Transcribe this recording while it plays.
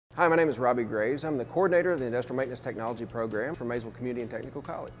Hi, my name is Robbie Graves. I'm the coordinator of the Industrial Maintenance Technology program for Maysville Community and Technical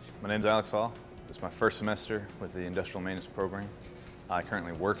College. My name is Alex Hall. This is my first semester with the Industrial Maintenance program. I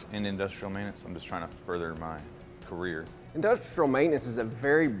currently work in industrial maintenance. I'm just trying to further my career. Industrial maintenance is a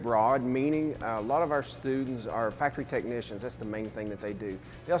very broad meaning. A lot of our students are factory technicians. That's the main thing that they do.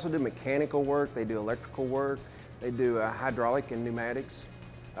 They also do mechanical work, they do electrical work, they do hydraulic and pneumatics,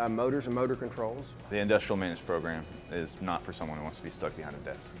 motors and motor controls. The Industrial Maintenance program is not for someone who wants to be stuck behind a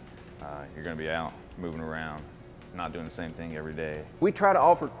desk. You're going to be out, moving around, not doing the same thing every day. We try to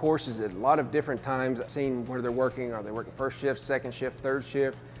offer courses at a lot of different times, seeing where they're working. Are they working first shift, second shift, third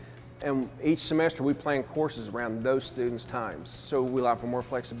shift? And each semester we plan courses around those students' times. So we allow for more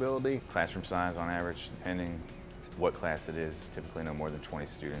flexibility. Classroom size on average, depending what class it is, typically no more than 20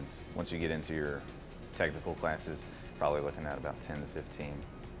 students. Once you get into your technical classes, probably looking at about 10 to 15.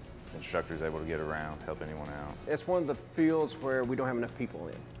 The instructor's able to get around, help anyone out. It's one of the fields where we don't have enough people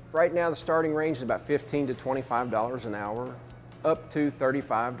in. Right now the starting range is about $15 to $25 an hour, up to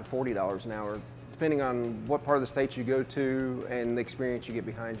 $35 to $40 an hour, depending on what part of the state you go to and the experience you get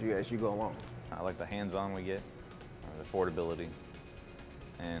behind you as you go along. I like the hands-on we get, the affordability,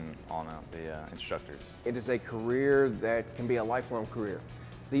 and on out the instructors. It is a career that can be a lifelong career.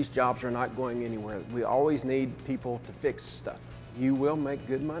 These jobs are not going anywhere. We always need people to fix stuff. You will make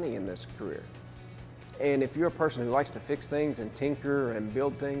good money in this career. And if you're a person who likes to fix things and tinker and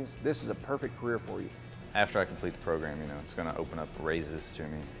build things, this is a perfect career for you. After I complete the program, it's going to open up raises to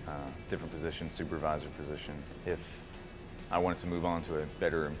me, different positions, supervisor positions. If I wanted to move on to a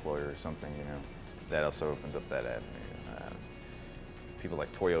better employer or something, that also opens up that avenue. People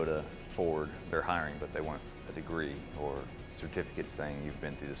like Toyota, Ford, they're hiring, but they want a degree or certificate saying you've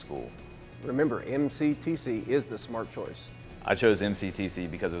been through the school. Remember, MCTC is the smart choice. I chose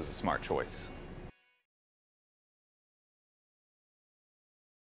MCTC because it was a smart choice.